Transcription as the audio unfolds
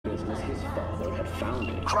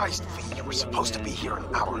Christ, V, you were supposed to be here an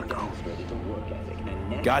hour ago.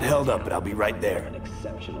 Got held up, but I'll be right there.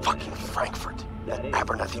 Fucking Frankfurt. That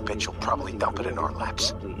Abernathy bitch will probably dump it in our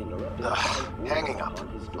laps. Hanging up.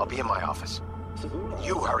 I'll be in my office.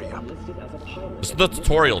 You hurry up. This is the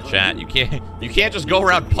tutorial, chat. You can't just go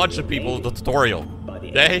around punching people with the tutorial.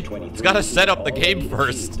 Okay? It's gotta set up the game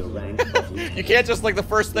first. You can't just like the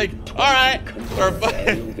first thing. Alright.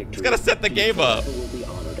 It's gotta set the game up.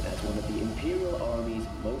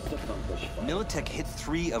 Militech hit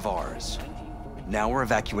 3 of ours. Now we're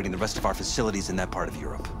evacuating the rest of our facilities in that part of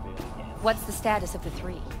Europe. What's the status of the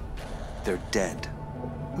 3? They're dead.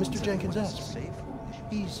 Mr. Jenkins asked.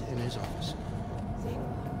 He's in his office.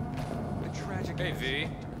 Hey, V.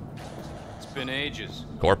 It's been ages.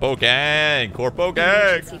 Corpo gang! Corpo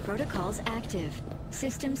gang! Emergency protocols active.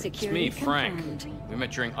 System security It's me, Frank. confirmed. We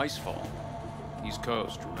met during Icefall. East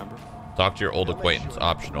Coast, remember? Talk to your old acquaintance.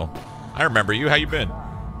 Optional. I remember you. How you been?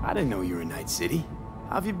 I didn't know you were in Night City.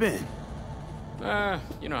 How have you been?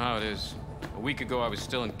 You know how it is. A week ago, I was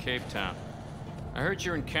still in Cape Town. I heard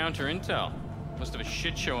you're in counter intel. Must have a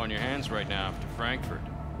shit show on your hands right now after Frankfurt.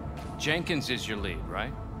 Jenkins is your lead,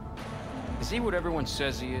 right? Is he what everyone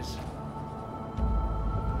says he is?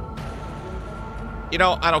 You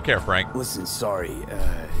know, I don't care, Frank. Listen, sorry.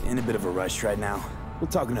 In a bit of a rush right now. We'll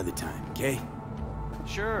talk another time, okay?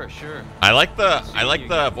 Sure. I like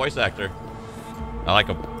the voice actor. I like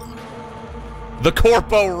him. The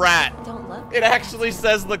Corpo Rat. Don't look. It actually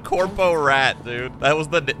says the Corpo Rat, dude. That was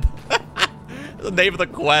the the name of the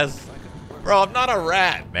quest. Bro, I'm not a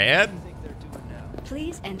rat, man.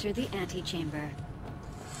 Please enter the antechamber.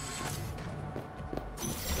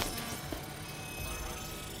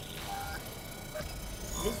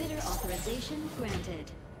 Visitor authorization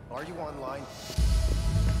granted. Are you online?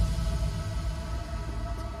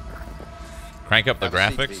 Crank up the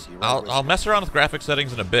graphics. I'll mess around with graphic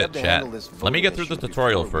settings in a bit, chat. Let me get through the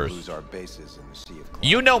tutorial first.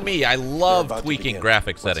 You know me, I love tweaking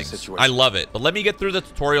graphic settings. I love it. But let me get through the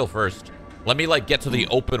tutorial first. Let me like get to the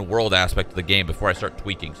open world aspect of the game before I start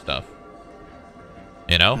tweaking stuff.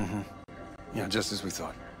 You know? Yeah, just as we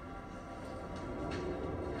thought.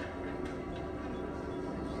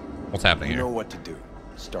 What's happening You here? know what to do.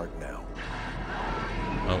 Start now.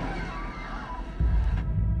 Oh.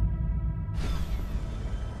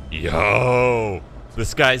 Yo,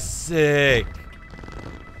 this guy's sick.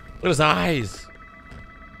 Look at his eyes.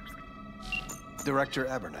 Director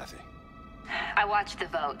Abernathy. I watched the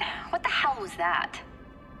vote. What the hell was that?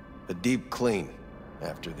 A deep clean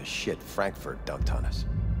after the shit Frankfurt dumped on us.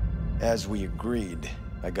 As we agreed,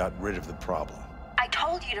 I got rid of the problem. I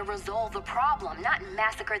told you to resolve the problem, not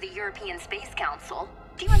massacre the European Space Council.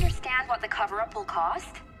 Do you understand what the cover-up will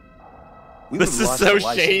cost? This is so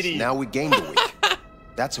shady. Now we gained a week.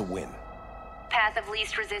 That's a win. Path of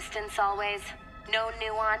least resistance always. No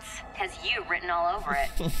nuance. Has you written all over it.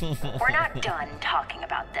 We're not done talking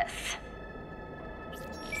about this.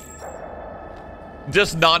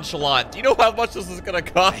 Just nonchalant. Do you know how much this is gonna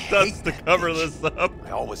cost us to cover this up?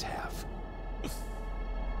 I always have.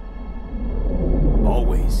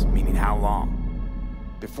 Always, meaning how long?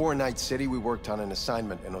 Before Night City, we worked on an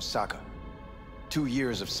assignment in Osaka. 2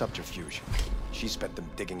 years of subterfuge. She spent them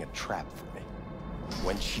digging a trap for me.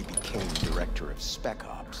 When she became director of Spec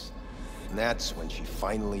Ops, and that's when she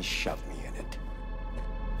finally shoved me in it.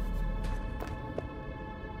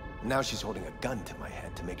 Now she's holding a gun to my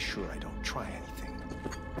head to make sure I don't try anything.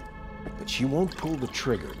 But she won't pull the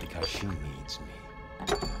trigger because she needs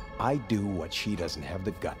me. I do what she doesn't have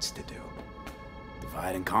the guts to do.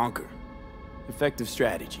 Divide and conquer. Effective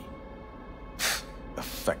strategy.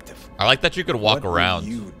 Effective. I like that you could walk around.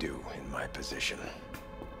 What would you do in my position?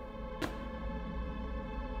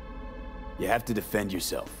 You have to defend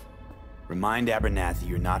yourself. Remind Abernathy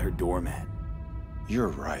you're not her doormat. You're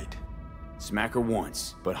right. Smack her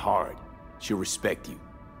once, but hard. She'll respect you.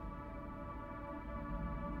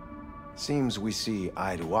 Seems we see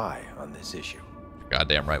eye to eye on this issue.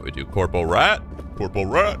 Goddamn right we do. Corpo Rat. Corpo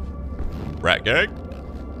Rat. Rat gang.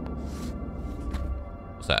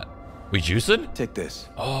 What's that? We juicing? Take this.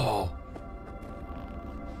 Oh.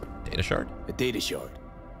 Data shard? A data shard.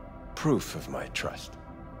 Proof of my trust.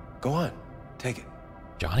 Go on. Take it.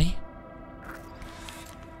 Johnny?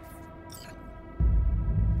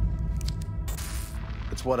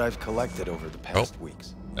 It's what I've collected over the past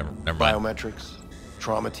weeks. Never mind. Biometrics,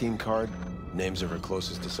 trauma team card, names of her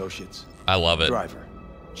closest associates. I love it. Driver,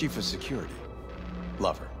 chief of security,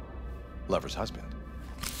 lover, lover's husband,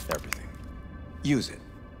 everything. Use it,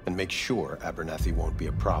 and make sure Abernathy won't be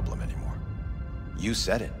a problem anymore. You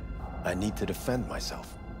said it. I need to defend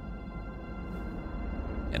myself.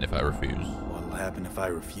 And if I refuse? What'll happen if I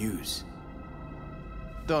refuse?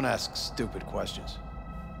 Don't ask stupid questions.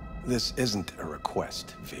 This isn't a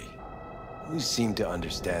request, V. We seem to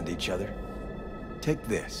understand each other. Take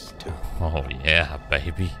this, too. Oh, yeah,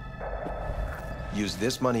 baby. Use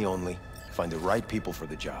this money only. Find the right people for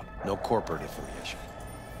the job. No corporate affiliation.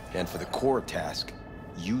 And for the core task,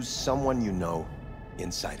 use someone you know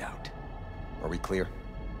inside out. Are we clear?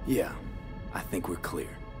 Yeah, I think we're clear.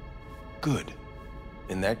 Good.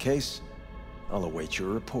 In that case, I'll await your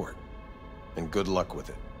report. And good luck with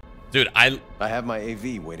it. Dude, I have my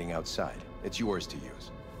AV waiting outside. It's yours to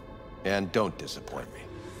use. And don't disappoint me.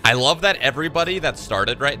 I love that everybody that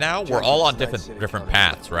started right now, we're all on different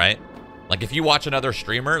paths, right? Like if you watch another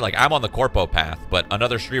streamer, like I'm on the Corpo path, but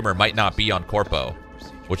another streamer might not be on Corpo,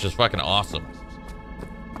 which is fucking awesome.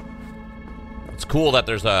 It's cool that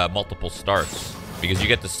there's multiple starts because you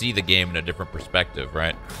get to see the game in a different perspective,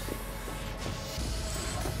 right?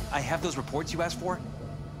 I have those reports you asked for.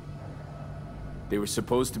 They were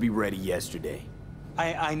supposed to be ready yesterday.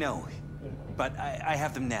 I know, but I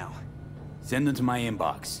have them now. Send them to my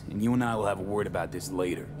inbox, and you and I will have a word about this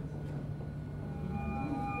later.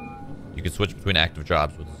 You can switch between active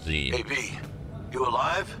jobs with Z. Hey, V, you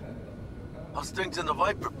alive? How's things in the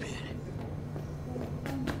Viper pit?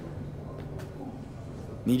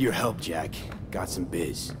 Need your help, Jack. Got some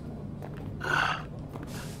biz.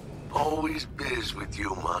 Always biz with you,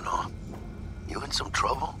 mano. You in some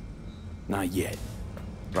trouble? Not yet.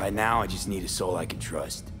 Right now, I just need a soul I can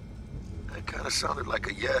trust. That kind of sounded like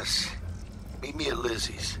a yes. Meet me at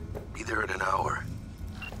Lizzie's. Be there in an hour.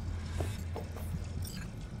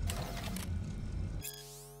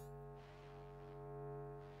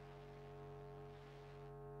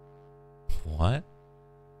 What?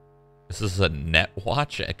 This is a net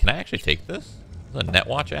watch. Can I actually take this? This is a net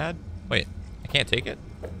watch ad? Wait, I can't take it?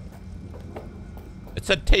 It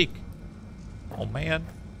said take. Oh man.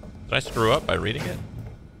 Did I screw up by reading it?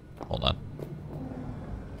 Hold on.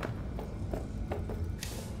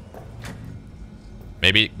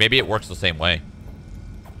 Maybe it works the same way.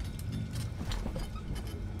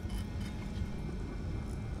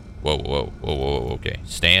 Whoa, okay.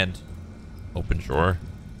 Stand. Open drawer.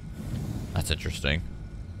 That's interesting.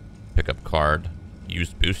 Pick up card.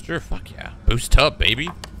 Use booster? Fuck yeah. Boost up, baby.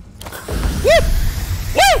 Woo!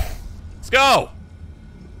 Woo! Let's go!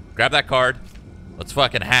 Grab that card. Let's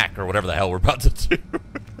fucking hack or whatever the hell we're about to do.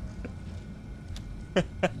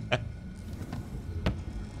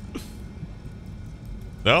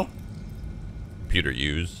 No? Computer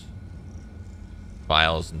use.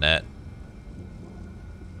 Files, net.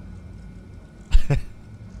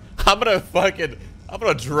 I'm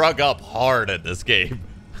gonna drug up hard in this game.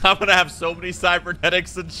 I'm gonna have so many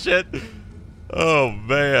cybernetics and shit. Oh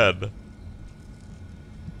man.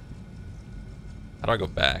 How do I go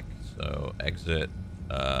back? So exit.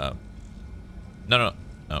 No.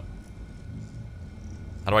 How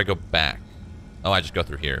do I go back? Oh, I just go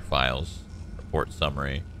through here. Files. Report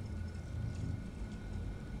summary.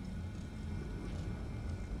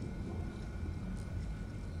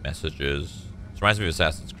 Messages. This reminds me of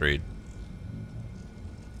Assassin's Creed.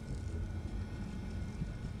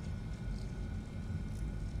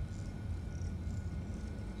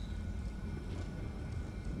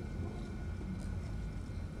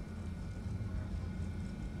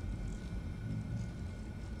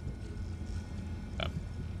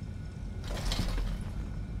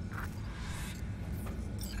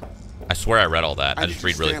 I swear I read all that. I just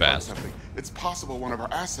read really fast. It's possible one of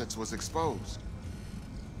our assets was exposed.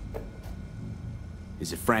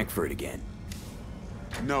 Is it Frankfurt again?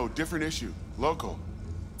 No, different issue. Local.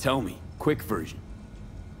 Tell me. Quick version.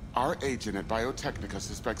 Our agent at Biotechnica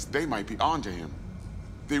suspects they might be onto him.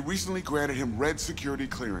 They recently granted him red security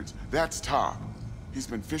clearance. That's top. He's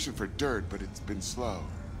been fishing for dirt, but it's been slow.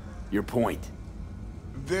 Your point?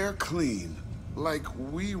 They're clean. Like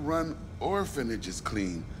we run orphanages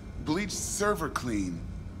clean. Bleached server clean.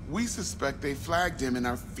 We suspect they flagged him and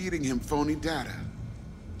are feeding him phony data.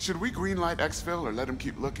 Should we greenlight exfil or let him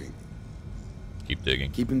keep looking? Keep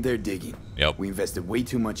digging. Keep him there digging. Yep. We invested way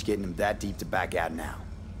too much getting him that deep to back out now.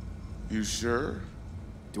 You sure?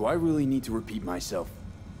 Do I really need to repeat myself?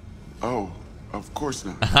 Oh, of course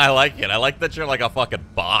not. I like it. I like that you're like a fucking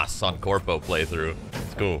boss on Corpo playthrough.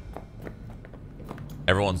 It's cool.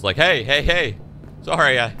 Everyone's like, hey.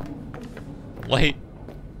 Sorry, I... late.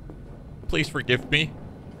 Please forgive me.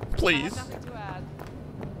 Please.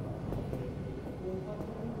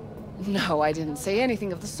 No, I didn't say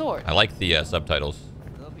anything of the sort. I like the subtitles.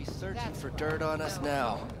 They'll be searching for dirt on us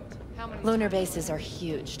now. Lunar bases are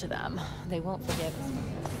huge to them. They won't forgive us.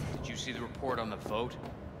 Did you see the report on the vote?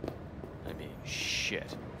 I mean,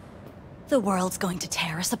 Shit. The world's going to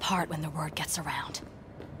tear us apart when the word gets around.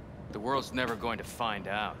 The world's never going to find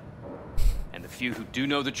out. And the few who do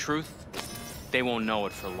know the truth, they won't know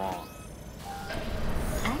it for long.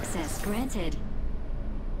 Access granted.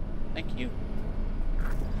 Thank you.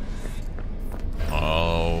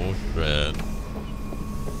 Oh, shit.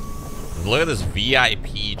 Look at this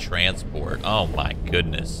VIP transport. Oh, my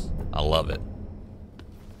goodness. I love it.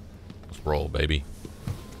 Let's roll, baby.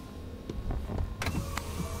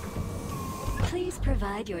 Please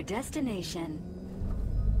provide your destination.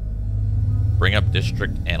 Bring up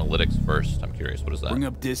district analytics first. I'm curious. What is that? Bring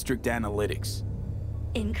up district analytics.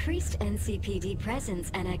 Increased NCPD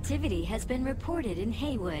presence and activity has been reported in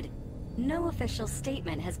Haywood. No official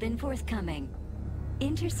statement has been forthcoming.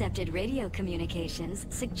 Intercepted radio communications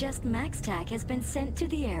suggest MaxTac has been sent to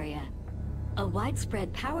the area. A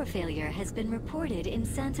widespread power failure has been reported in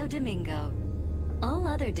Santo Domingo. All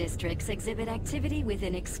other districts exhibit activity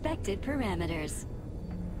within expected parameters.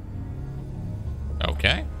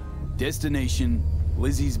 Okay. Destination,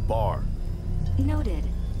 Lizzie's bar. Noted.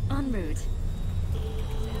 En route.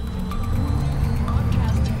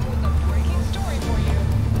 Broadcasting with a breaking story for you.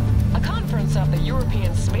 A conference of the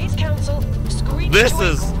European Space Council screeched This to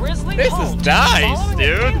is a grisly nice, following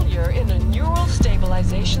dude. a failure in a neural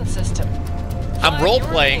stabilization system. I'm role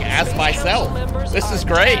playing as myself. This is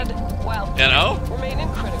great. You know? Remain in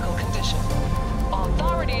critical condition.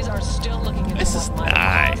 Authorities are still looking into This is what might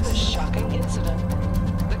have caused nice. the shocking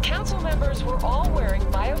incident. The council members were all wearing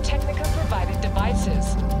Biotechnica-provided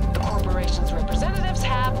devices. The corporation's representatives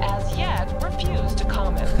have, as yet, refused to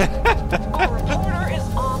comment. Our reporter is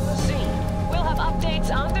on the scene. We'll have updates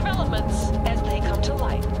on developments as they come to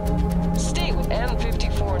light. Stay with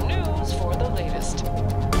N54 News for the latest.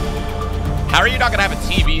 How are you not gonna have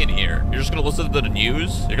a TV in here? You're just gonna listen to the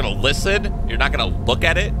news? You're gonna listen? You're not gonna look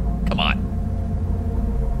at it? Come on.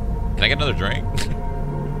 Can I get another drink?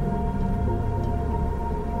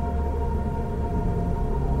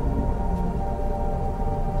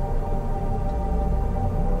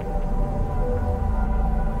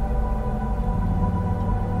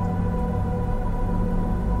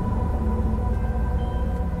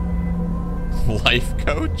 Life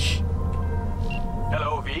coach?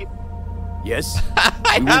 Hello, V. Yes?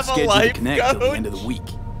 I We were have a scheduled to life connect at the coach. end of the week.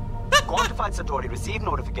 Quantified Satori received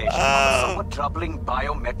notification of a somewhat troubling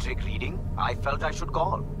biometric reading. I felt I should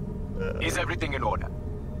call. Is everything in order?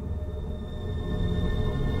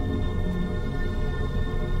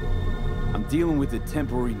 I'm dealing with a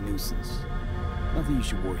temporary nuisance. Nothing you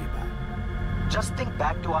should worry about. Just think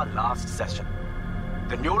back to our last session.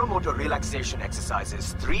 The neuromotor relaxation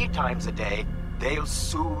exercises 3 times a day. They'll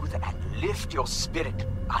soothe and lift your spirit.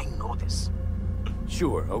 I know this.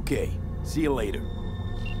 Sure, okay. See you later.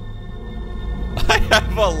 I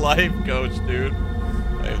have a life coach, dude.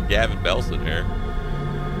 I have Gavin Belson here.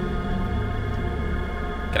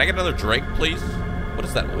 Can I get another drink, please? What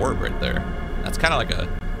is that orb right there? That's kind of like a...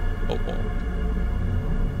 Oh.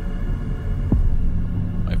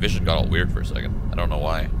 My vision got all weird for a second. I don't know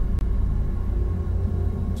why.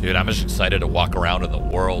 Dude, I'm just excited to walk around in the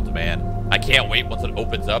world, man. I can't wait once it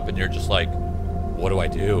opens up and you're just like, what do I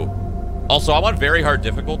do? Also, I'm on very hard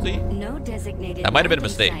difficulty. No designated That might have been a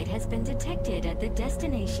landing mistake. site has been detected at the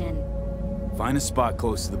destination. Find a spot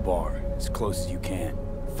close to the bar, as close as you can.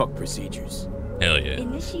 Fuck procedures. Hell yeah.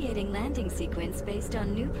 Initiating landing sequence based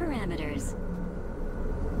on new parameters.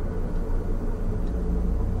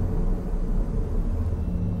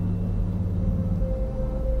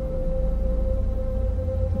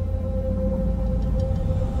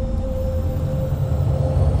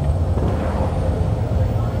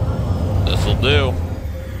 This'll do.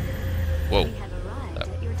 Whoa. We have arrived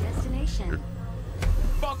at your destination.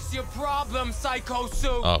 Fuck's your problem, Psycho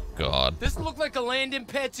Sue? Oh, God. This look like a landing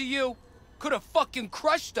pad to you? Could have fucking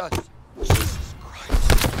crushed us.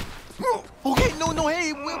 Okay, no,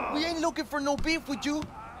 hey, we ain't looking for no beef with you.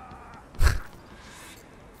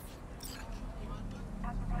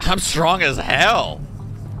 I'm strong as hell.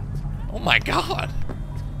 Oh, my God.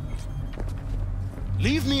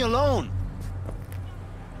 Leave me alone.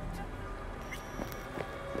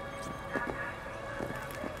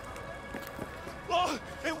 Oh,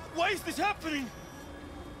 hey, why is this happening?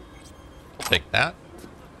 I'll take that.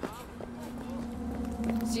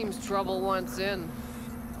 Seems trouble once in.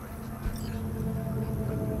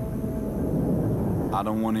 I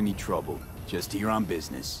don't want any trouble. Just here on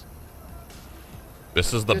business.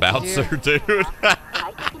 This is the Good to bouncer, hear. dude.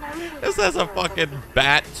 This has a fucking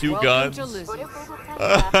bat, 2 Welcome to guns. Lizzie's.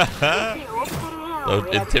 So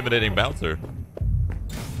intimidating bouncer.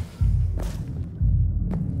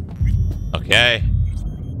 Okay.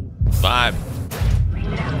 5.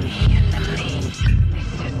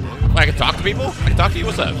 can talk to people? I can talk to you?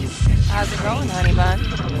 What's up? How's it going, honey bun?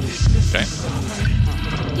 Okay.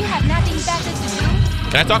 You have nothing better to do?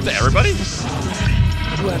 Can I talk to everybody? You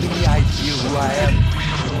have any idea who I am?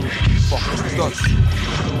 Fucking dust.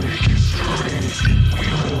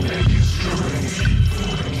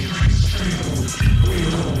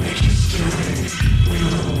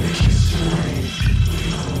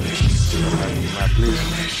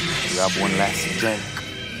 Please, grab one last drink.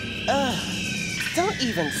 Don't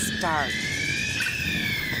even start.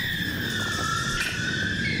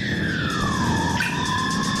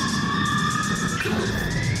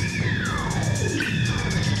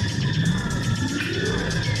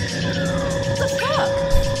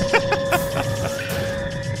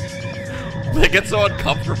 They get so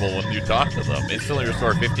uncomfortable when you talk to them. Instantly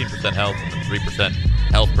restore 15% health and 3%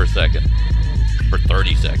 health per second for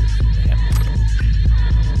 30 seconds. Damn.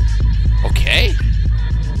 Okay.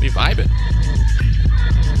 We vibing.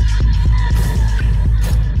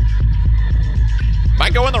 Am I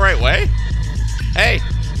going the right way? Hey,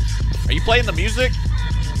 are you playing the music?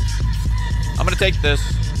 I'm gonna take this.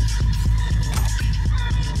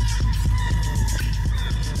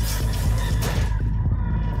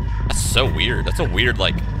 That's so weird. That's a weird,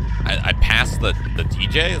 like, I passed the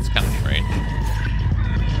DJ? That's kind of strange.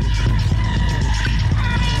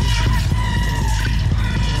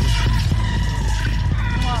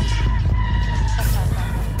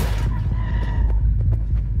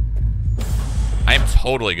 I am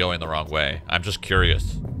totally going the wrong way. I'm just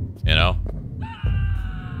curious, you know?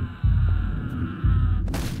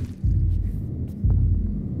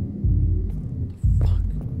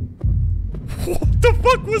 What the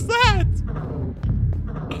fuck was that?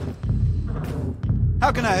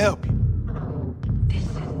 How can I help you?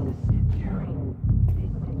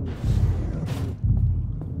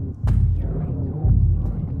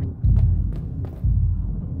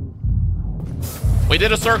 We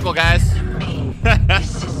did a circle, guys.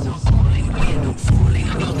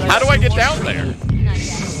 How do I get down there?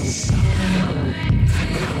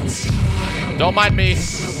 Don't mind me.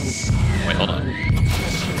 Wait, hold on.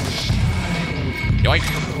 Yoink.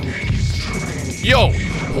 Yo,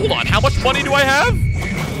 hold on. How much money do I have?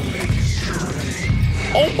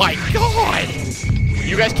 Oh my god!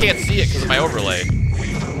 You guys can't see it because of my overlay.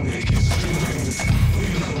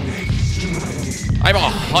 I have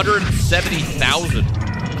 170,000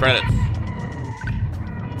 credits.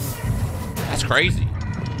 That's crazy.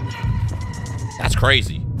 That's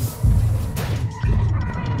crazy.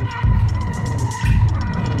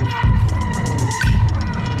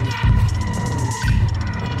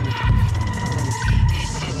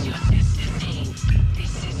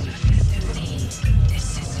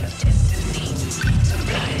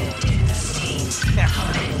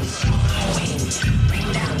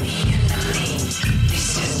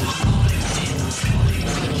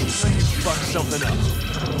 Something up.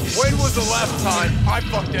 When was the last time I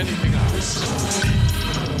fucked anything up?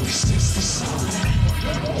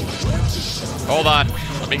 Hold on.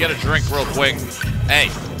 Let me get a drink real quick. Hey.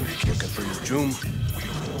 Looking for your Joom?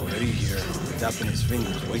 Already here. Tapping his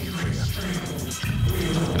fingers, waiting for you.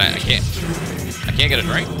 And I can't get a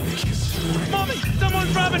drink? Mommy!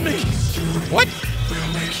 Someone's robbing me! What?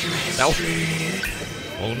 That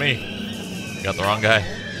was me. You got the wrong guy.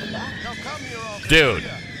 Dude.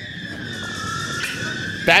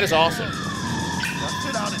 That is awesome.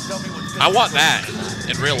 I want that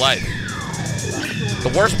in real life.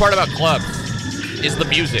 The worst part about clubs is the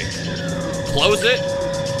music. Close it,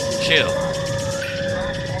 chill.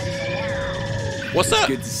 What's up?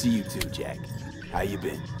 Good to see you too, Jack. How you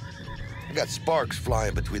been? I got sparks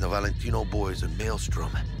flying between the Valentino boys and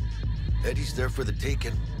Maelstrom. Eddie's there for the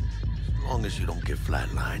taking, as long as you don't get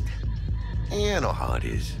flatlined. Yeah, I know how it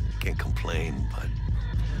is. Can't complain, but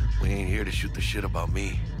we ain't here to shoot the shit about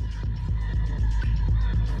me.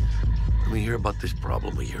 Let me hear about this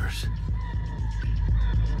problem of yours.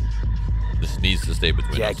 This needs to stay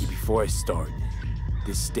between us. Jackie, before I start,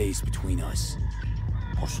 this stays between us.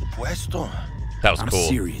 Por supuesto. That was I'm cool.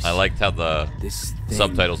 serious. I liked how the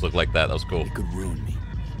subtitles look like that. That was cool. It could ruin me.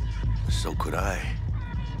 So could I.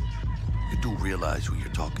 You do realize who you're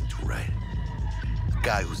talking to, right? The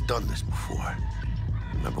guy who's done this before.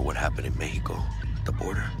 Remember what happened in Mexico at the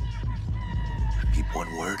border? I keep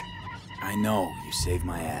one word. I know, you saved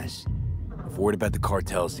my ass. I've worried about the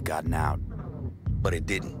cartels that gotten out. But it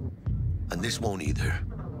didn't. And this won't either.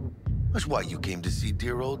 That's why you came to see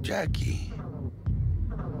dear old Jackie.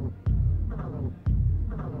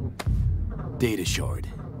 Data shard.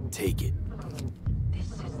 Take it.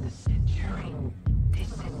 This is the century.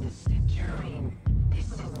 This is the century.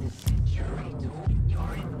 This is the century to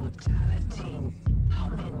your immortality. How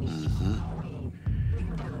many?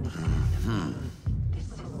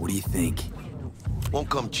 do you think? Won't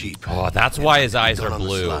come cheap. Oh, that's why his eyes Done are on the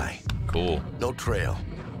blue. sly. Cool. No trail.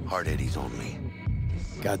 Hard Eddies only.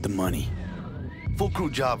 Got the money. Full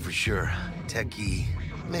crew job for sure. Techie,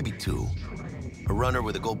 maybe 2. A runner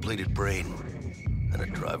with a gold-plated brain. And a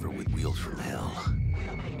driver with wheels from hell.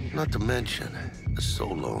 Not to mention, a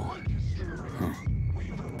solo. Huh.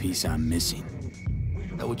 Piece I'm missing.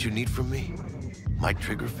 That what you need from me? My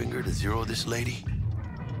trigger finger to zero this lady?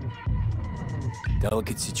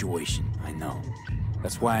 Delicate situation, I know.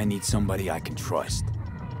 That's why I need somebody I can trust.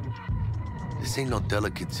 This ain't no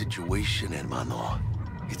delicate situation, hermano.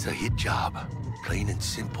 It's a hit job. Plain and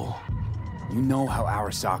simple. You know how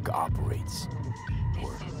Arasaka operates.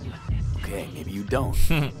 Or, okay, maybe you don't.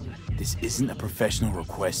 This isn't a professional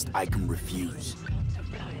request I can refuse.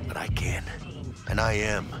 But I can. And I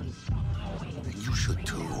am. And you should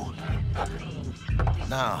too.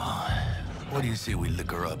 Now, what do you say we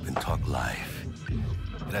liquor up and talk life?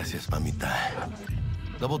 Gracias, mamita.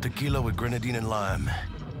 Double tequila with grenadine and lime.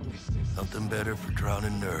 Nothing better for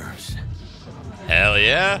drowning nerves. Hell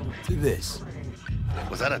yeah. To this.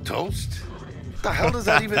 Was that a toast? What the hell does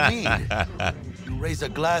that even mean? You raise a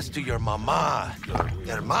glass to your mama,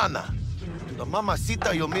 your hermana, to the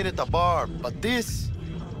mamacita you'll meet at the bar, but this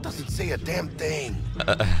doesn't say a damn thing.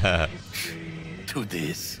 To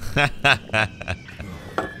this.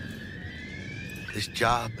 This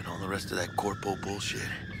job and all the rest of that corpo bullshit.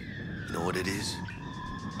 You know what it is?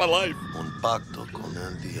 My life. Un pacto con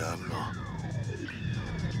el diablo.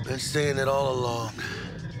 Been saying it all along.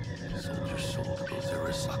 Sold your soul to those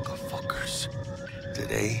Arasaka fuckers.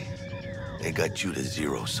 Today, they got you to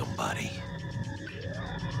zero somebody.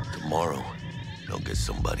 Tomorrow, they'll get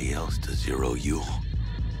somebody else to zero you.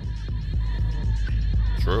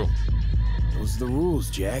 True. Those are the rules,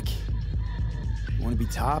 Jack. You want to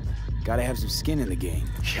be top? Gotta have some skin in the game.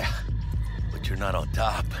 Yeah, but you're not on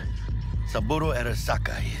top. Saburo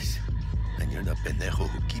Arasaka is. And you're the pendejo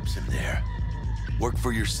who keeps him there. Work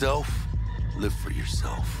for yourself, live for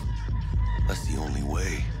yourself. That's the only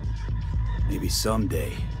way. Maybe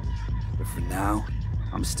someday. But for now,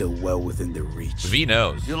 I'm still well within their reach. V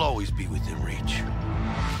knows. You'll always be within reach.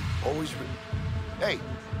 Always Hey,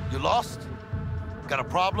 you lost? Got a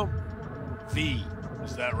problem? V,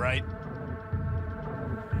 is that right?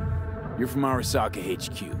 You're from Arasaka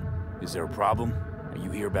HQ. Is there a problem? Are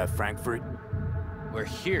you here about Frankfurt? We're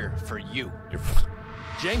here for you. There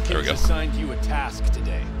we Jenkins go. assigned you a task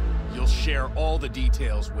today. You'll share all the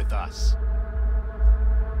details with us.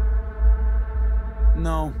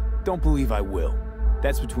 No, don't believe I will.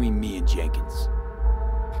 That's between me and Jenkins.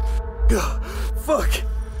 Fuck!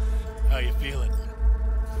 How you feeling?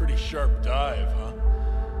 Pretty sharp dive, huh?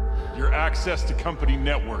 Your access to company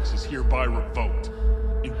networks is hereby revoked.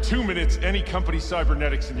 In 2 minutes, any company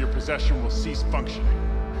cybernetics in your possession will cease functioning.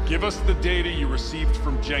 Give us the data you received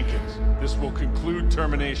from Jenkins. This will conclude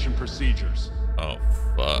termination procedures. Oh,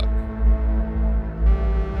 fuck.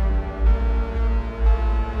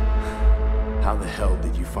 How the hell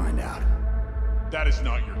did you find out? That is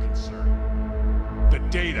not your concern. The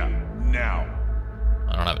data, now.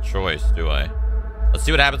 I don't have a choice, do I? Let's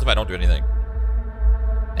see what happens if I don't do anything.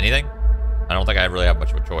 Anything? I don't think I really have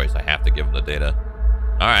much of a choice. I have to give them the data.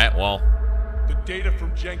 All right, well. The data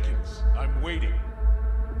from Jenkins. I'm waiting.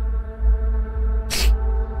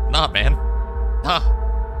 Nah, man. Nah.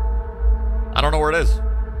 I don't know where it is.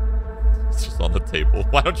 It's just on the table.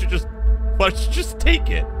 Why don't you just take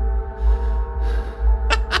it?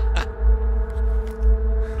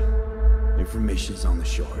 Information's on the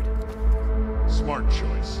shard. Smart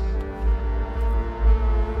choice.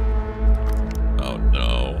 Oh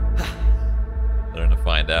no. They're gonna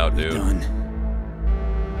find out, dude. Done.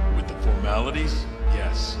 With the formalities,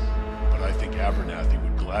 yes. But I think Abernathy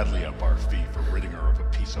would gladly up our fee for ridding her of a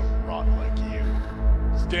piece of rot like you.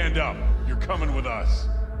 Stand up. You're coming with us.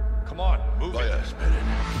 Come on, move it. Yes, minute.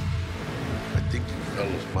 I think you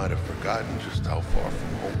fellows might have forgotten just how far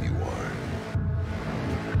from home you are.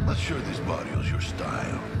 Not sure this barrio's your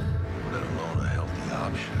style, let alone a healthy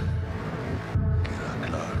option. Queda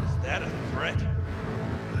claro. Is that a threat?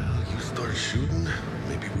 Well, you start shooting,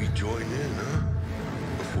 maybe we join in, huh?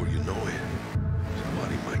 Before you know it,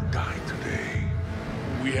 somebody might die today.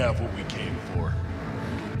 We have what we came for.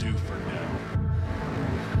 It'll do for now.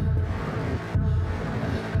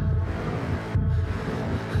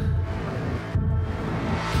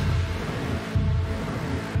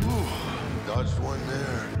 Ooh, dodged one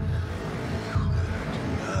there.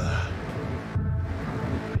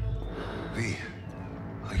 V,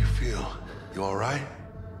 how you feel? You all right?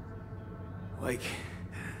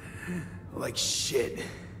 Like shit.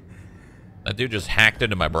 That dude just hacked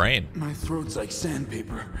into my brain. My throat's like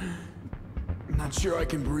sandpaper. I'm not sure I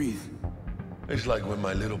can breathe. It's like when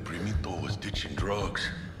my little primito was ditching drugs.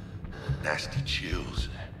 Nasty chills,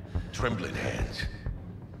 trembling hands,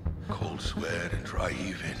 cold sweat and dry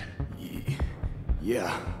heaving.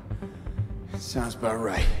 Yeah. Sounds about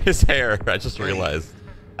right. His hair, I just realized.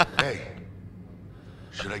 Hey,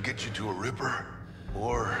 should I get you to a Ripper?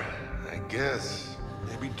 Or, I guess,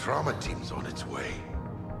 maybe Trauma Team's on its way.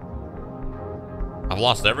 I've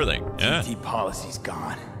lost everything. Yeah. PT policy's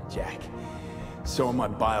gone, Jack. So are my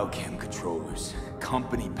biochem controllers.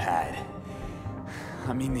 Company pad.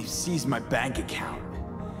 I mean, they've seized my bank account.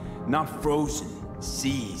 Not frozen,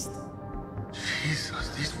 seized.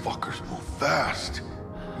 Jesus, these fuckers move fast.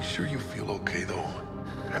 You sure you feel okay, though?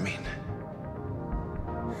 I mean...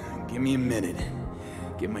 Give me a minute.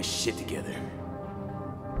 Get my shit together.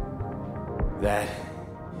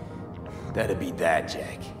 That'd be that,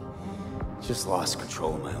 Jack. Just lost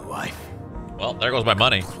control of my life. Well, there goes my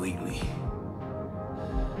money. Completely.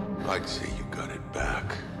 I'd say you got it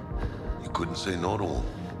back. You couldn't say no to them.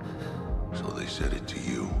 So they said it to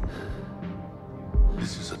you.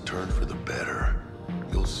 This is a turn for the better.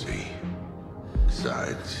 You'll see.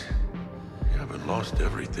 Besides, you haven't lost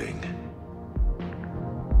everything.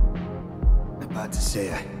 About to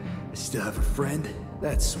say I still have a friend?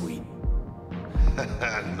 That's sweet.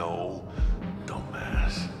 No,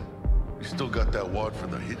 dumbass. You still got that wad for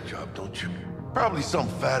the hit job, don't you? Probably some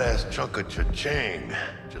fat-ass chunk of cha-ching.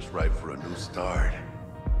 Just right for a new start.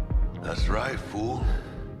 That's right, fool.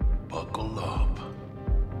 Buckle up.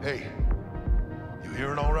 Hey, you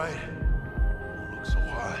hearing all right? Don't look so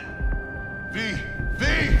high. V!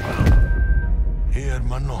 Hey,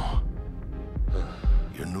 hermano.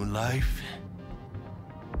 Your new life?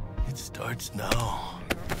 It starts now.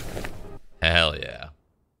 Hell yeah.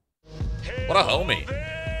 What a homie.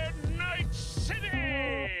 Night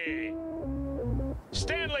City!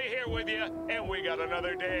 Stanley here with you, and we got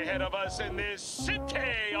another day ahead of us in this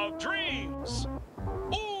city of dreams.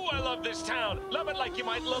 Ooh, I love this town. Love it like you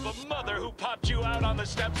might love a mother who popped you out on the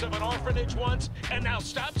steps of an orphanage once and now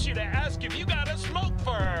stops you to ask if you got a smoke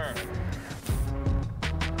for her.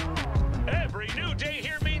 Every new day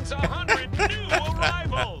here means 100 new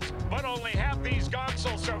arrivals, but only half these gonks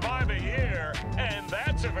will survive a year, and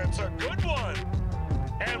that's if it's a good one.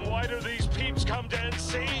 And why do these peeps come to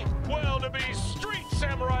NC? Well, to be street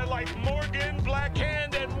samurai like Morgan,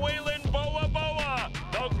 Blackhand, and Waylon Boa Boa.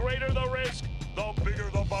 The greater the risk, the bigger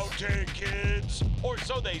the bounty, kids. Or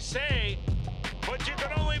so they say. But you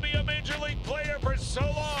can only be a major league player for so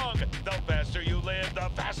long. The faster you live, the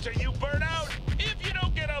faster you burn out. If you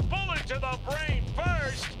don't get a bullet to the brain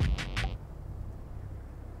first.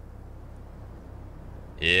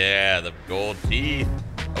 Yeah, the gold teeth.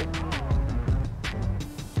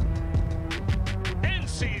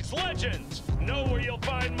 NC's Legends. Know where you'll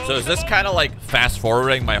find most. So is this kind of like fast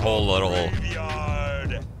forwarding my whole little...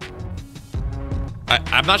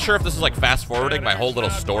 I'm not sure if this is like fast forwarding my whole little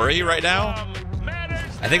story right now.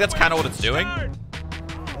 I think that's kind of what it's doing.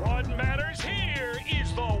 What matters here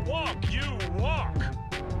is the walk you walk.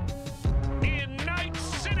 In Night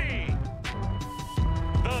City,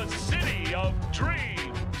 the city of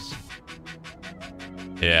dreams.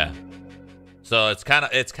 Yeah. So it's kind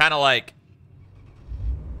of like...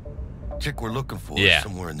 Chick we're looking for Yeah. is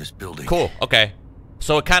somewhere in this building. Cool. Okay.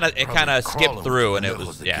 So it kind of Probably skipped crawling through, with and the it middle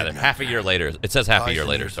was of the kidnapper. half a year later. It says half a Eyes year and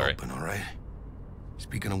later. ears Sorry. open, all right?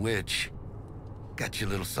 Speaking of which, got you a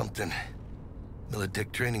little something.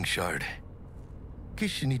 Militech training shard. In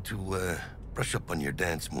case you need to brush up on your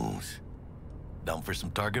dance moves. Down for some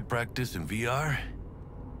target practice in VR?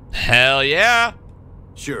 Hell yeah.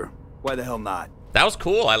 Sure. Why the hell not? That was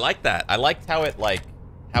cool. I like that. I liked how it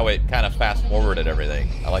kind of fast forwarded everything.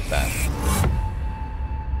 I like that.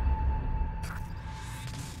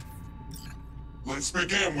 Let's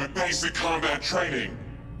begin with basic combat training.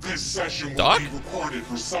 This session will Doc? be recorded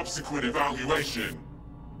for subsequent evaluation.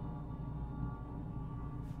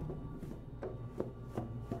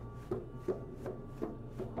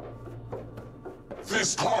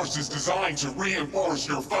 This course is designed to reinforce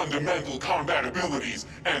your fundamental combat abilities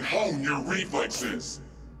and hone your reflexes.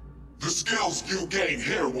 The skills you gain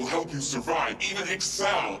here will help you survive, even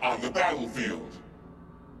excel on the battlefield.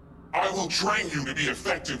 I will train you to be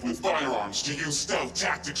effective with firearms, to use stealth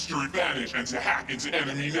tactics to your advantage, and to hack into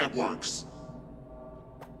enemy networks.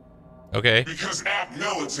 Okay. Because at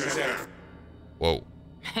Militech... Whoa.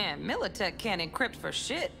 Man, Militech can't encrypt for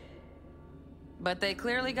shit. But they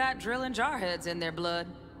clearly got drill and jarheads in their blood.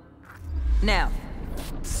 Now,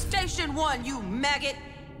 Station 1, you maggot!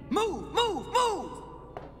 Move, move, move!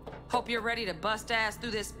 Hope you're ready to bust ass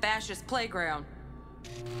through this fascist playground.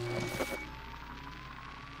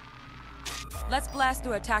 Let's blast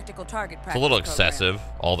through a tactical target practice. It's a little excessive,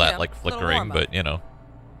 all that like flickering, but you know,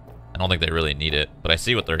 I don't think they really need it. But I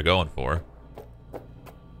see what they're going for.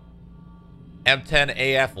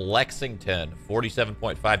 M10AF Lexington,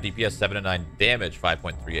 47.5 DPS, 7 to 9 damage,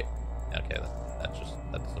 5.38. Okay, that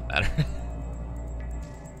doesn't matter.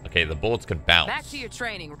 Okay, the bullets can bounce. Back to your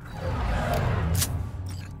training.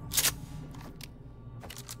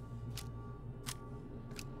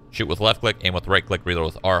 Shoot with left click, aim with right click, reload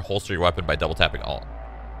with R, holster your weapon by double tapping Alt.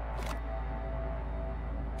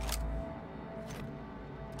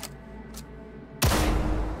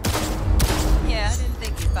 Yeah, I didn't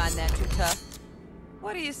think you'd find that too tough.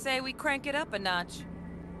 What do you say we crank it up a notch?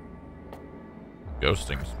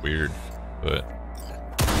 Ghosting's weird, but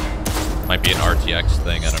might be an RTX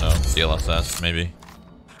thing, I don't know. DLSS, maybe.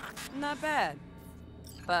 Not bad.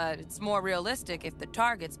 But it's more realistic if the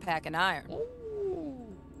target's packing iron.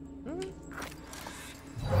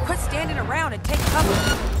 Quit standing around and take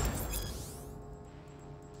cover.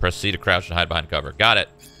 Press C to crouch and hide behind cover. Got it.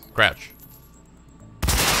 Crouch.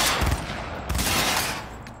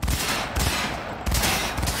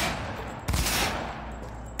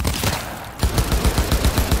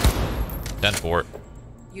 Ten for it.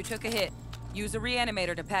 You took a hit. Use a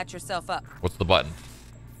reanimator to patch yourself up. What's the button?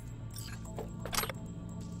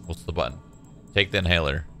 What's the button? Take the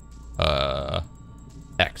inhaler.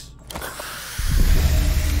 X.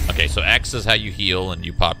 Okay, so X is how you heal and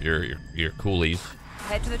you pop your coolies.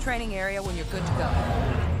 Head to the training area when you're good to go.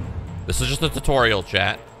 This is just a tutorial,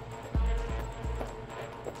 chat.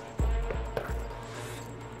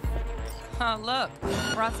 Oh, look.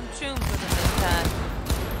 Brought some tunes with him this time.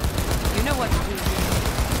 You know what to do.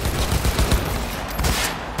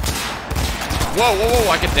 Whoa, whoa,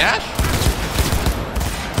 whoa, I can dash?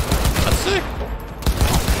 That's sick.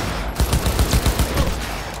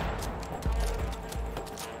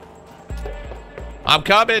 I'm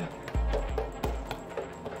coming.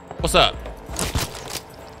 What's up?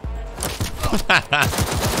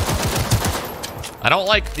 I don't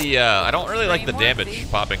like the, I don't really like the damage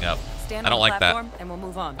popping up. I don't like that. And we'll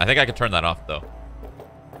move on. I think I can turn that off, though.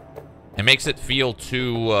 It makes it feel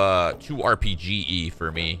too RPG-y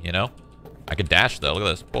for me, you know? I can dash, though. Look at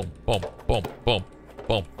this. Boom, boom, boom, boom,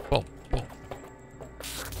 boom, boom, boom.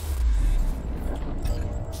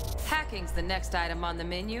 Hacking's the next item on the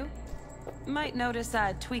menu. Might notice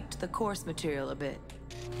I tweaked the course material a bit.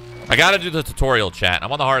 I gotta do the tutorial, chat.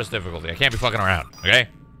 I'm on the hardest difficulty. I can't be fucking around, okay?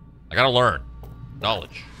 I gotta learn.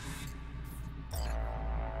 Knowledge.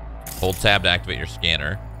 Hold tab to activate your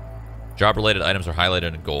scanner. Job-related items are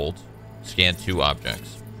highlighted in gold. Scan 2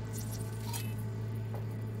 objects.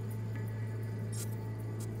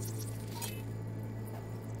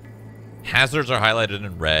 Hazards are highlighted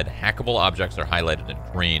in red. Hackable objects are highlighted in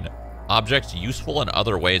green. Objects useful in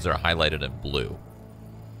other ways are highlighted in blue.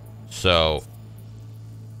 So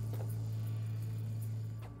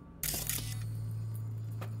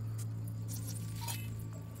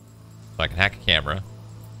I can hack a camera.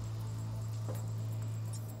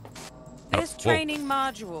 This training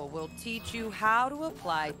module will teach you how to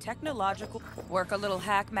apply technological... Work a little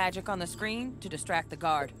hack magic on the screen to distract the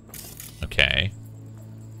guard. Okay.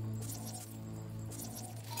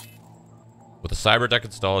 With the cyber deck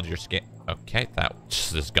installed, your scan... Okay, that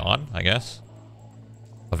just is gone, I guess.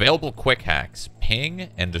 Available quick hacks. Ping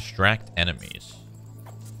and distract enemies.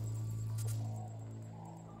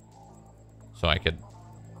 So I could...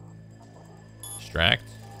 distract.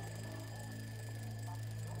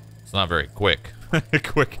 It's not very quick.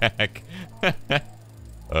 Quick hack.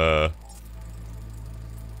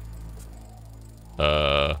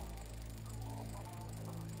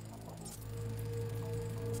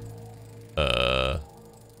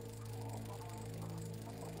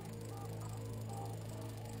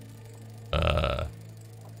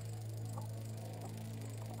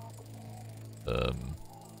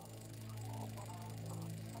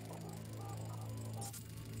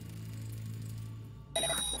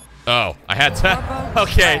 Oh, I had to.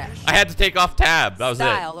 Okay, I had to take off tab. That was it.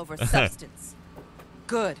 Style over substance.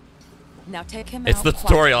 Good. Now take him out. It's the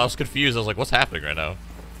tutorial. I was confused. I was like, what's happening right now?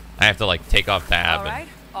 I have to like take off tab. All right,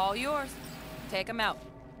 all yours. Take him out.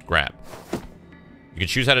 Grab. You can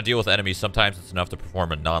choose how to deal with enemies. Sometimes it's enough to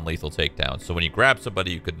perform a non-lethal takedown. So when you grab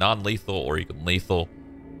somebody, you could non-lethal or you can lethal.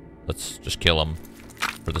 Let's just kill them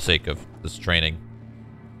for the sake of this training.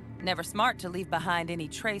 Never smart to leave behind any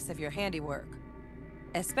trace of your handiwork.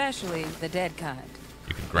 Especially the dead kind.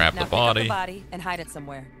 You can grab now the body. Pick up the body and hide it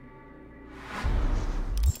somewhere.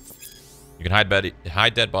 You can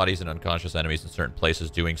hide dead bodies and unconscious enemies in certain places.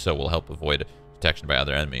 Doing so will help avoid detection by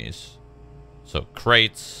other enemies. So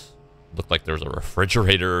crates. Looked like there was a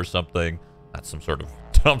refrigerator or something. That's some sort of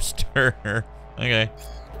dumpster. Okay.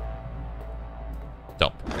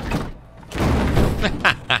 Dump.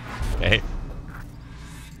 Okay.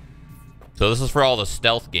 So this is for all the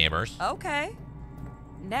stealth gamers. Okay.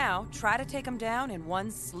 Now, try to take him down in one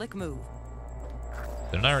slick move.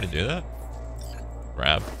 Didn't I already do that?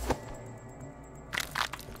 Grab.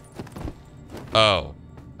 Oh,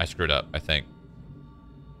 I screwed up, I think.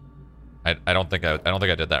 I don't think I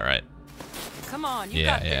did that right. Come on, you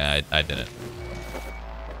got this. Yeah, I didn't.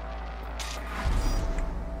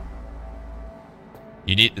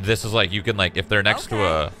 You need, this is like, you can like, if they're next to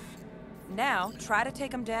a... Now, try to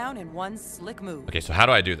take him down in one slick move. Okay, so how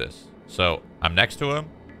do I do this? So, I'm next to him.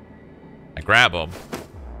 I grab him.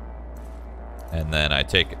 And then I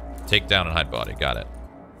take down and hide body. Got it.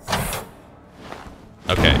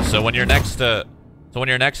 Okay, so when you're next to... So when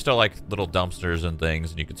you're next to, like, little dumpsters and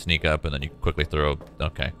things, and you can sneak up, and then you quickly throw...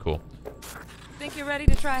 Okay, cool. Think you're ready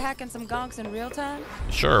to try hacking some gonks in real time?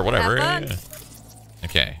 Sure, whatever. Have fun. Yeah.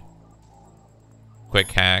 Okay. Quick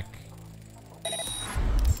hack.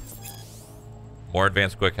 More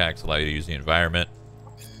advanced quick hacks allow you to use the environment.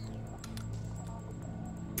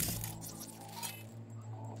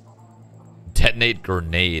 Detonate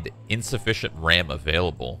grenade. Insufficient RAM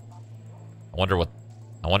available.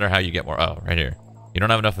 I wonder how you get more. Oh, right here. You don't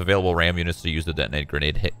have enough available RAM units to use the detonate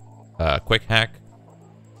grenade quick hack.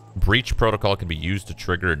 Breach protocol can be used to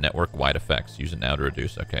trigger network-wide effects. Use it now to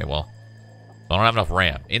reduce. Okay, well, I don't have enough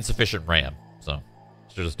RAM. Insufficient RAM. So,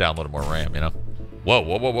 should just download more RAM, you know? Whoa,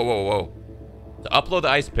 whoa, whoa, whoa, whoa, whoa. To upload the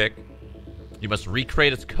ice pick, you must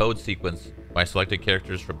recreate its code sequence by selecting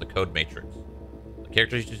characters from the code matrix. The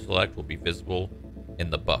characters you select will be visible in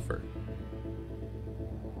the buffer.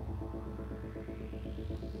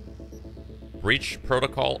 Breach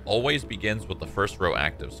protocol always begins with the first row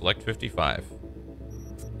active. Select 55.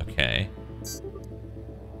 Okay.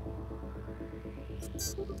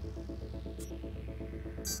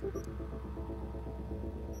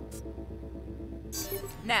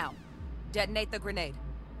 Now, detonate the grenade.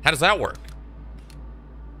 How does that work?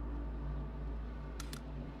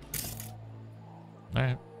 All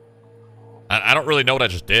right. I don't really know what I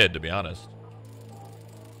just did, to be honest.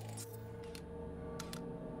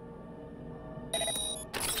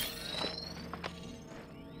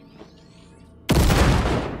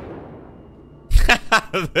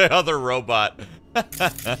 The other robot.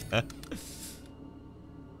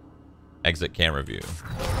 Exit camera view.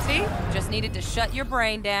 See? Just needed to shut your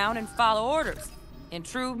brain down and follow orders. In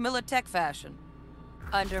true Militech fashion.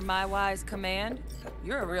 Under my wise command,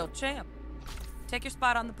 you're a real champ. Take your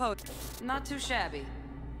spot on the post. Not too shabby.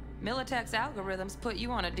 Militech's algorithms put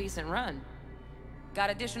you on a decent run. Got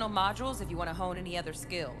additional modules if you want to hone any other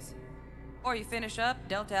skills. Or you finish up,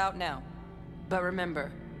 Delta out now. But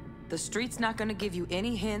remember, the street's not going to give you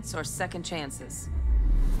any hints or second chances.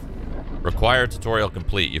 Required tutorial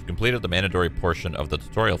complete. You've completed the mandatory portion of the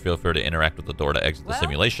tutorial. Feel free to interact with the door to exit the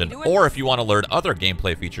simulation. Or if you want to learn other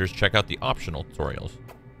gameplay features, check out the optional tutorials.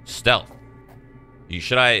 Stealth.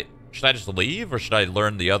 Should I just leave, or should I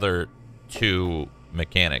learn the other two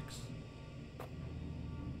mechanics?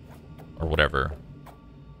 Or whatever.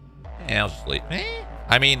 I'll just leave.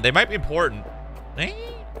 I mean, they might be important.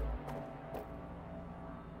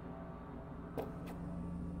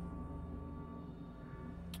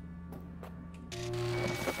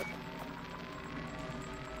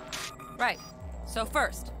 Right. So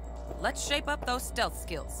first, let's shape up those stealth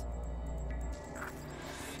skills.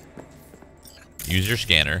 Use your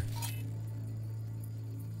scanner.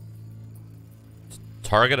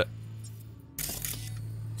 To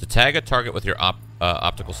tag a target with your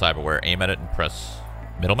optical cyberware, aim at it and press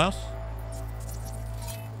middle mouse.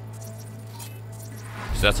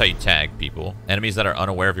 So that's how you tag people. Enemies that are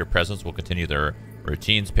unaware of your presence will continue their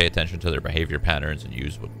routines. Pay attention to their behavior patterns and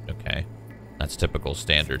use what... Okay. That's typical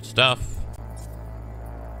standard stuff.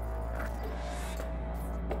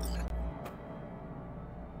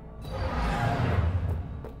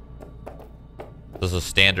 This is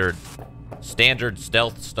standard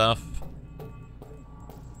stealth stuff.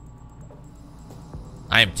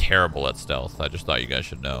 I am terrible at stealth. I just thought you guys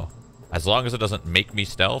should know. As long as it doesn't make me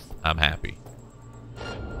stealth, I'm happy.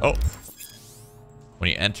 Oh.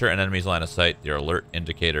 When you enter an enemy's line of sight, your alert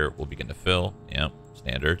indicator will begin to fill. Yep,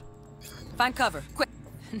 standard. Find cover, quick.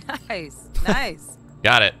 Nice, nice.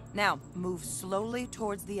 Got it. Now, move slowly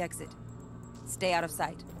towards the exit. Stay out of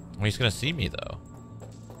sight. Well, he's gonna see me, though.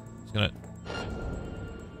 He's gonna...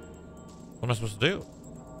 What am I supposed to do?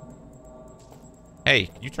 Hey,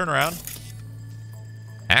 can you turn around?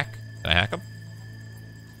 Hack? Can I hack him?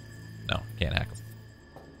 No, can't hack him.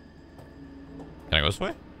 Can I go this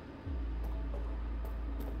way?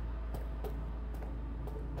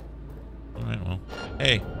 Alright, well.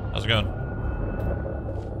 Hey, how's it going?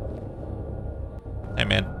 Hey,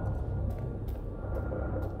 man.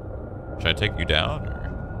 Should I take you down, or?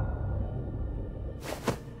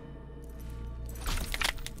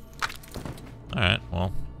 Alright,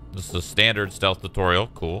 well. This is a standard stealth tutorial.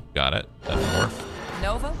 Cool, got it. That's more.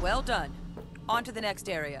 Nova, well done. On to the next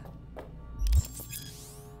area.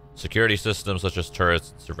 Security systems such as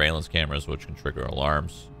turrets, surveillance cameras, which can trigger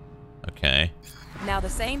alarms. Okay. Now the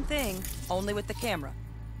same thing, only with the camera.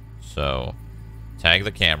 So, tag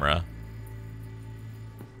the camera.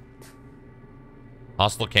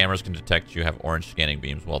 Hostile cameras can detect you have orange scanning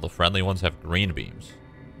beams, while the friendly ones have green beams.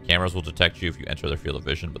 Cameras will detect you if you enter their field of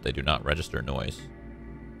vision, but they do not register noise.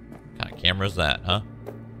 What kind of camera is that, huh?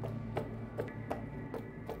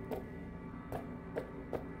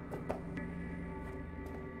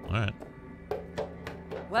 Alright.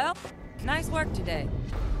 Well, nice work today.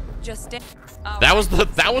 Just stay. That was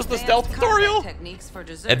the stealth tutorial?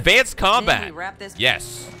 Advanced combat.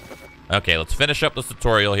 Yes. Okay, let's finish up this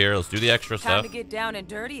tutorial here. Let's do the extra Time stuff. to get down and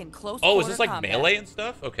dirty and close. Oh, is this like combat. melee and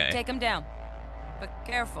stuff? Okay. Take him down, but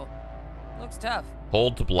careful. Looks tough.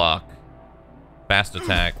 Hold to block. Fast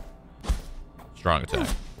attack. Strong attack.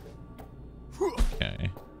 Okay.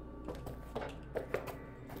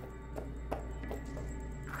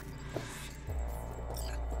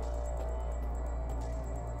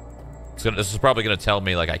 This is probably going to tell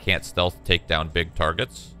me, like, I can't stealth take down big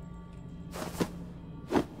targets.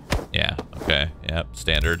 Yeah, okay. Yep,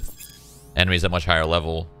 standard. Enemies at much higher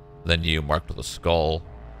level than you, marked with a skull,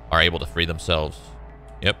 are able to free themselves.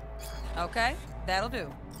 Yep. Okay, that'll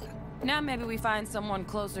do. Now maybe we find someone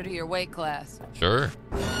closer to your weight class. Sure.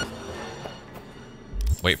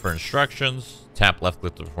 Wait for instructions. Tap left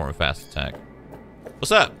click to perform a fast attack.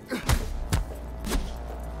 What's up?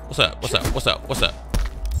 What's up? What's up? What's up? What's up?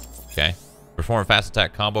 Okay. Perform a fast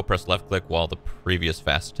attack combo. Press left click while the previous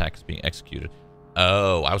fast attack is being executed.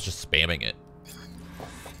 Oh, I was just spamming it.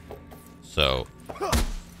 So.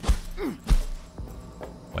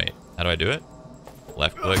 Wait, how do I do it?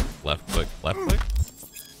 Left click, left click, left click?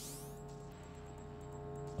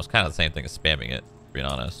 It's kind of the same thing as spamming it, to be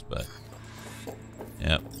honest, but.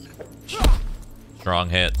 Yep. Strong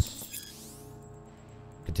hits.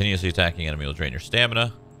 Continuously attacking enemy will drain your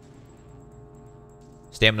stamina.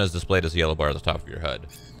 Stamina is displayed as a yellow bar at the top of your HUD.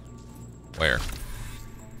 Where?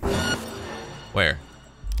 Where?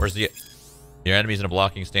 Where's the... Your enemy's in a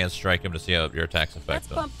blocking stance. Strike him to see how your attacks affect Let's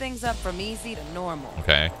them. bump things up from easy to normal.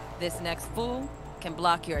 Okay. This next fool can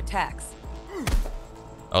block your attacks.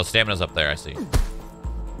 Oh, stamina's up there. I see.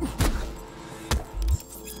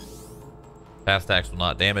 Fast attacks will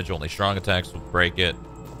not damage. Only strong attacks will break it.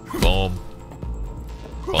 Boom.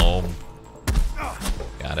 Boom.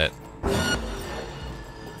 Got it.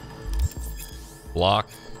 Block.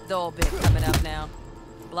 The old bit coming up now.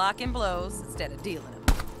 Blocking blows instead of dealing them.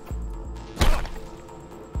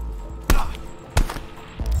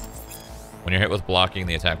 When you're hit with blocking,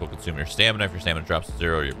 the attack will consume your stamina. If your stamina drops to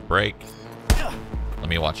 0, you break. Let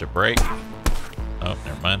me watch it break. Oh,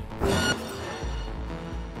 never mind.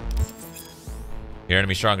 Your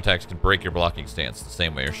enemy strong attacks can break your blocking stance the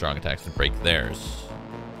same way your strong attacks can break theirs.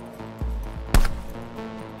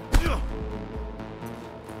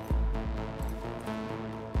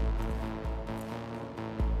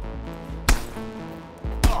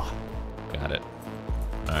 Got it.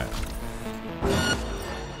 Alright.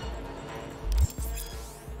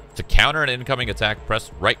 To counter an incoming attack,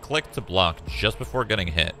 press right-click to block just before getting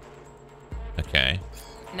hit. Okay.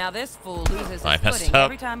 Now this fool loses I his messed footing up.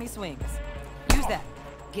 every time he swings. Use that.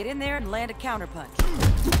 Get in there and land a counterpunch.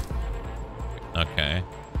 Okay.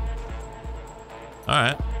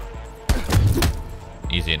 Alright.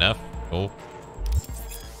 Easy enough. Cool.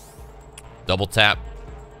 Double tap.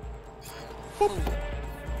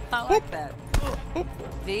 I like that.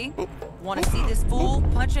 V, want to see this fool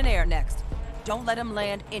punch in air next. Don't let him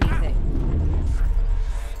land anything.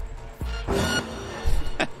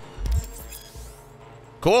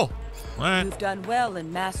 Cool. All right. You've done well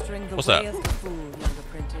in mastering the What's way up? of the fool, young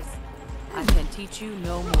apprentice. I can teach you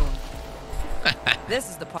no more. This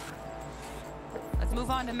is the part. Let's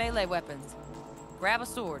move on to melee weapons. Grab a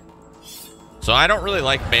sword. So I don't really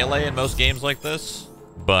like melee in most games like this,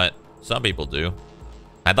 but some people do.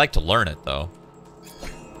 I'd like to learn it though.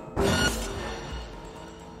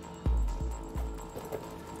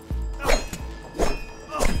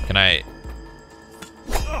 Can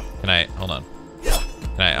I, hold on.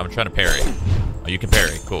 I'm trying to parry. Oh, you can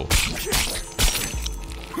parry, cool.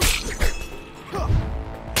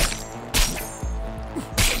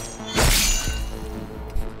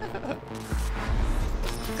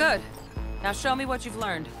 Good. Now show me what you've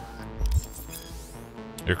learned.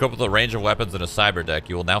 You're equipped with a range of weapons and a cyber deck.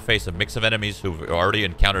 You will now face a mix of enemies who've already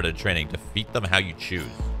encountered in training. Defeat them how you choose.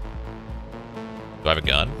 Do I have a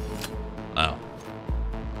gun? Oh.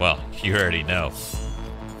 Well, you already know.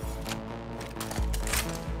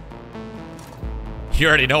 You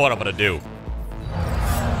already know what I'm gonna do.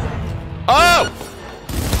 Oh!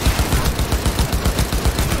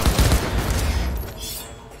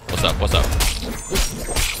 What's up? What's up?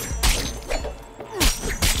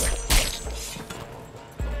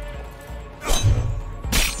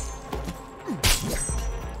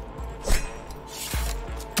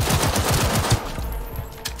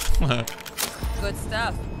 Good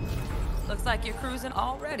stuff. Looks like you're cruising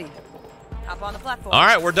already. Hop on the platform. All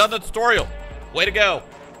right, we're done the tutorial. Way to go.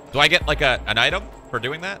 Do I get like an item for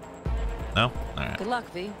doing that? No? All right. Good luck,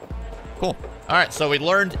 V. Cool. All right, so we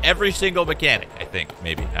learned every single mechanic, I think.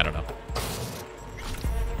 Maybe. I don't know.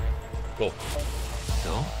 Cool.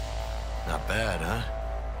 So, not bad,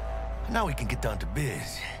 huh? Now we can get down to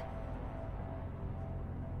biz.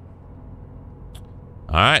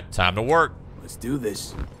 All right, time to work. Let's do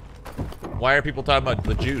this. Why are people talking about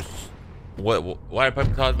the juice? Why are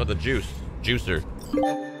people talking about the juice? Juicer.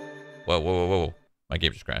 Whoa. My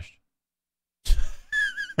game just crashed.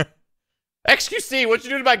 XQC, what you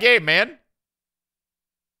do to my game, man?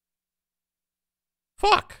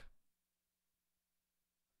 Fuck.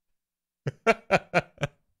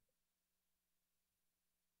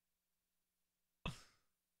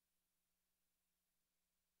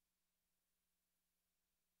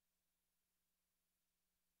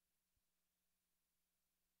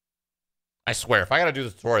 I swear, if I gotta do the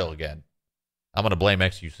tutorial again, I'm gonna blame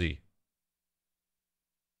XQC.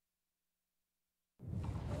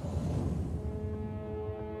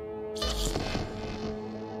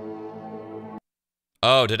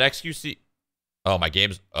 Oh, did XQC... Oh, my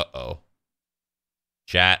game's... Uh-oh.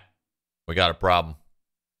 Chat. We got a problem.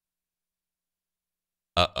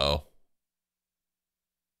 Uh-oh.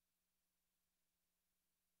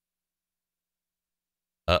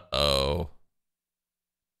 Uh-oh.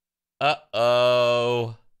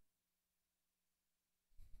 Uh-oh.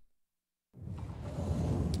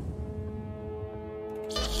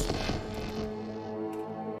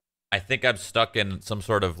 I think I'm stuck in some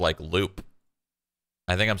sort of, like, loop.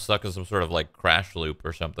 I think I'm stuck in some sort of, like, crash loop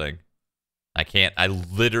or something. I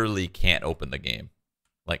literally can't open the game.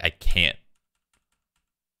 Like, I can't.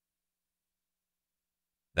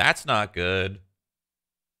 That's not good.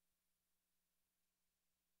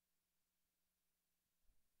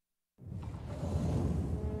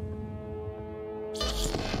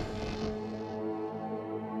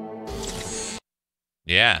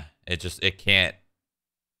 Yeah, it can't.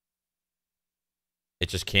 It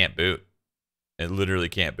just can't boot. It literally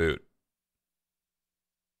can't boot.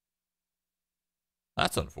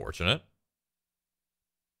 That's unfortunate.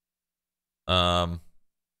 I'm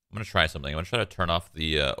gonna try something. I'm gonna try to turn off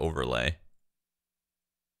the overlay. If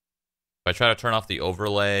I try to turn off the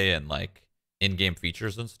overlay and like in-game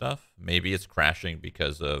features and stuff, maybe it's crashing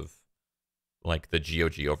because of like the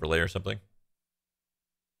GOG overlay or something.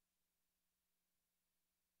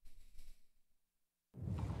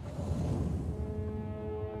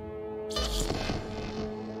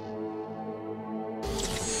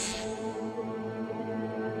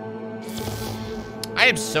 I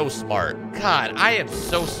am so smart. God, I am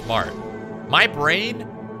so smart. My brain,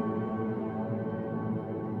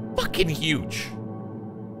 fucking huge.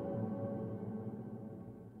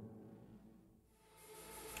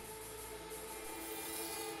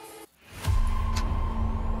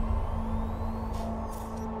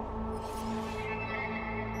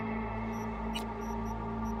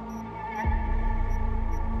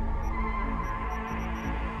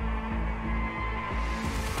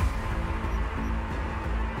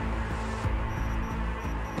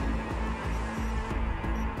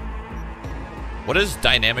 What is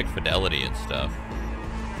dynamic fidelity and stuff?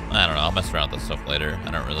 I don't know. I'll mess around with this stuff later.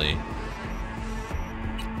 I don't really...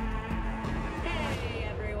 Hey,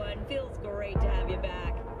 everyone. Feels great to have you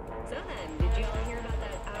back. So then, did you all hear about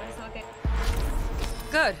that outer socket?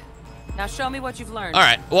 Good. Now show me what you've learned. All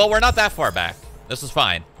right. Well, we're not that far back. This is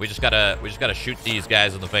fine. We just gotta shoot these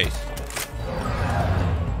guys in the face.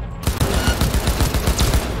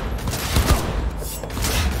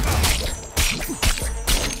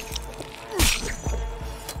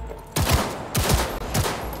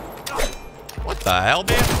 What the hell,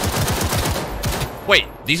 man? Wait,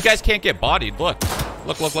 these guys can't get bodied. Look.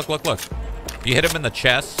 Look. If you hit them in the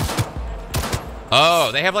chest. Oh,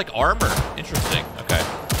 they have like armor. Interesting. Okay.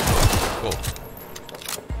 Cool.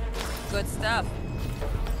 Good stuff.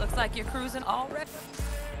 Looks like you're cruising already.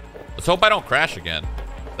 Let's hope I don't crash again.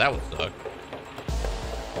 That would suck.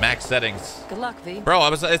 Max settings. Good luck, V.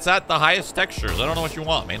 Bro, it's at the highest textures. I don't know what you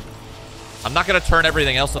want, man. I'm not gonna turn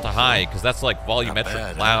everything else up to high because that's like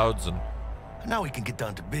volumetric clouds and. Now we can get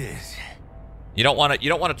down to biz. You don't want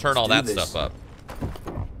to turn all that stuff up.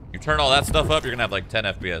 You turn all that stuff up, you're gonna have like 10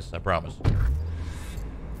 FPS. I promise.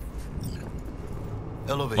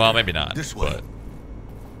 Elevator. Well, maybe not. This way. But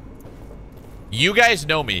you guys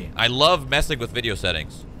know me. I love messing with video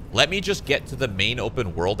settings. Let me just get to the main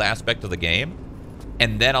open world aspect of the game,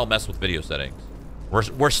 and then I'll mess with video settings.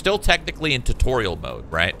 We're still technically in tutorial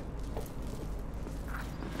mode, right?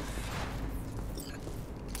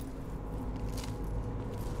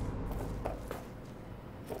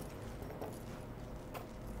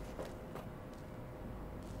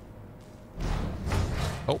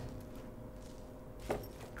 Oh.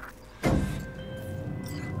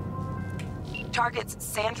 Target's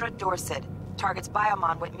Sandra Dorset. Target's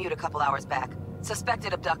biomon went mute a couple hours back.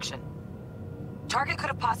 Suspected abduction. Target could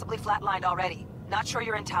have possibly flatlined already. Not sure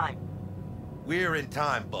you're in time. We're in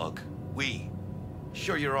time, Bug.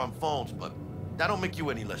 Sure you're on phones, but that don't make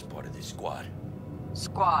you any less part of this squad.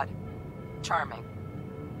 Squad. Charming.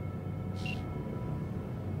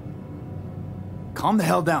 Calm the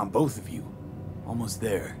hell down, both of you. Almost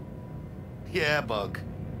there. Yeah, Bug.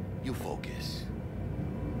 You focus.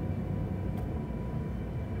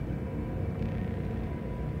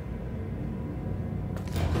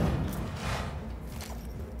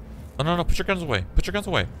 Oh, no, put your guns away. Put your guns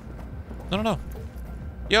away. No.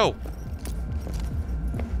 Yo.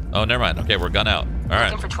 Oh, never mind. Okay, we're gun out. All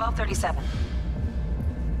right. Looking for 1237.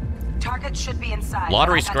 Target should be inside.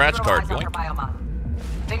 Lottery scratch card.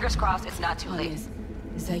 Fingers crossed it's not too late.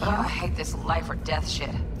 Is that you? Oh, I hate this life or death shit.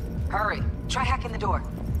 Hurry. Try hacking the door.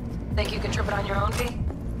 Think you can trip it on your own, V?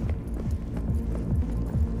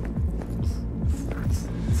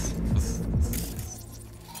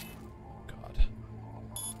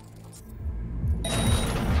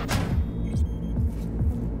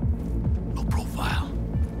 No profile.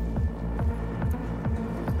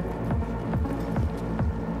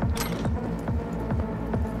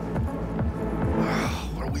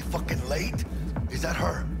 Are we fucking late? Is that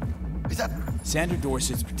her? Is that... Sandra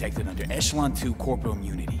Dorset's protected under Echelon 2 corporal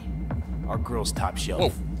immunity. Our girl's top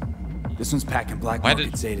shelf. Whoa. This one's packing black Why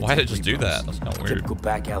market Zeta. Why did it just do that? That's kind of weird. Typical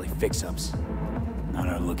back alley fix-ups. Not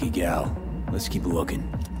our lucky gal. Let's keep looking.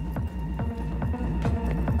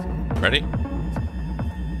 Ready?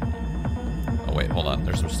 Oh wait, hold on.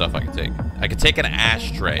 There's some stuff I can take. I can take an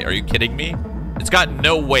ashtray. Are you kidding me? It's got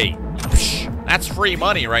no weight. Psh, that's free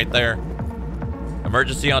money right there.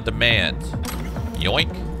 Emergency on demand.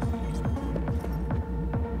 Yoink.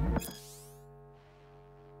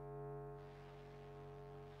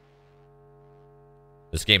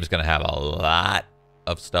 This game is gonna have a lot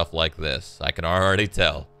of stuff like this. I can already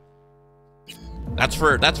tell. That's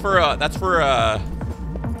for a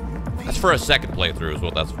second playthrough is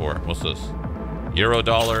what that's for. What's this? Euro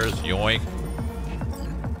dollars, yoink.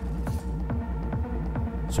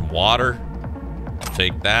 Some water.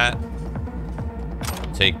 Take that.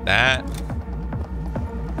 Take that.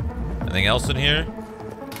 Anything else in here?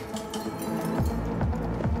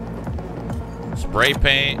 Spray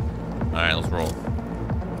paint. All right, let's roll.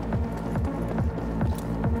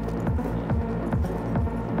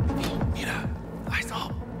 Mira, eyes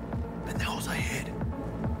up. Pendejos ahead.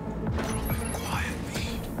 Quiet, me.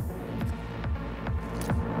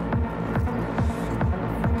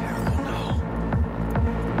 Careful now.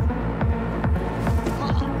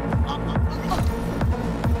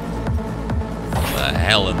 What the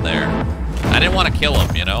hell in there? I didn't want to kill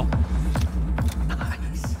him, you know?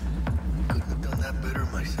 Nice. Couldn't have done that better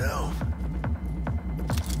myself.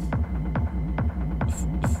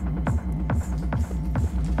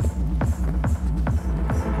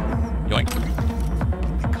 Yoink.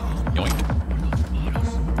 Yoink.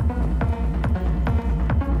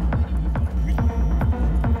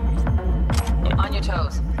 On your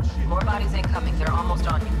toes. More bodies incoming. They're almost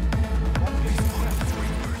on you.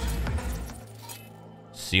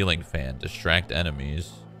 Ceiling fan. Distract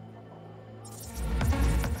enemies.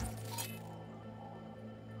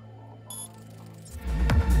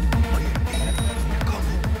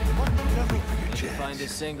 Find a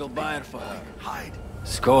single buyer for her. Hide.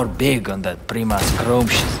 Score big on that Prima Scrome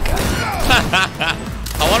she's got.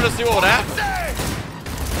 I wanted to see what would happen.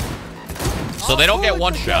 So they don't get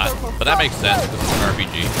one shot, but that makes sense because it's an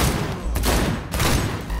RPG.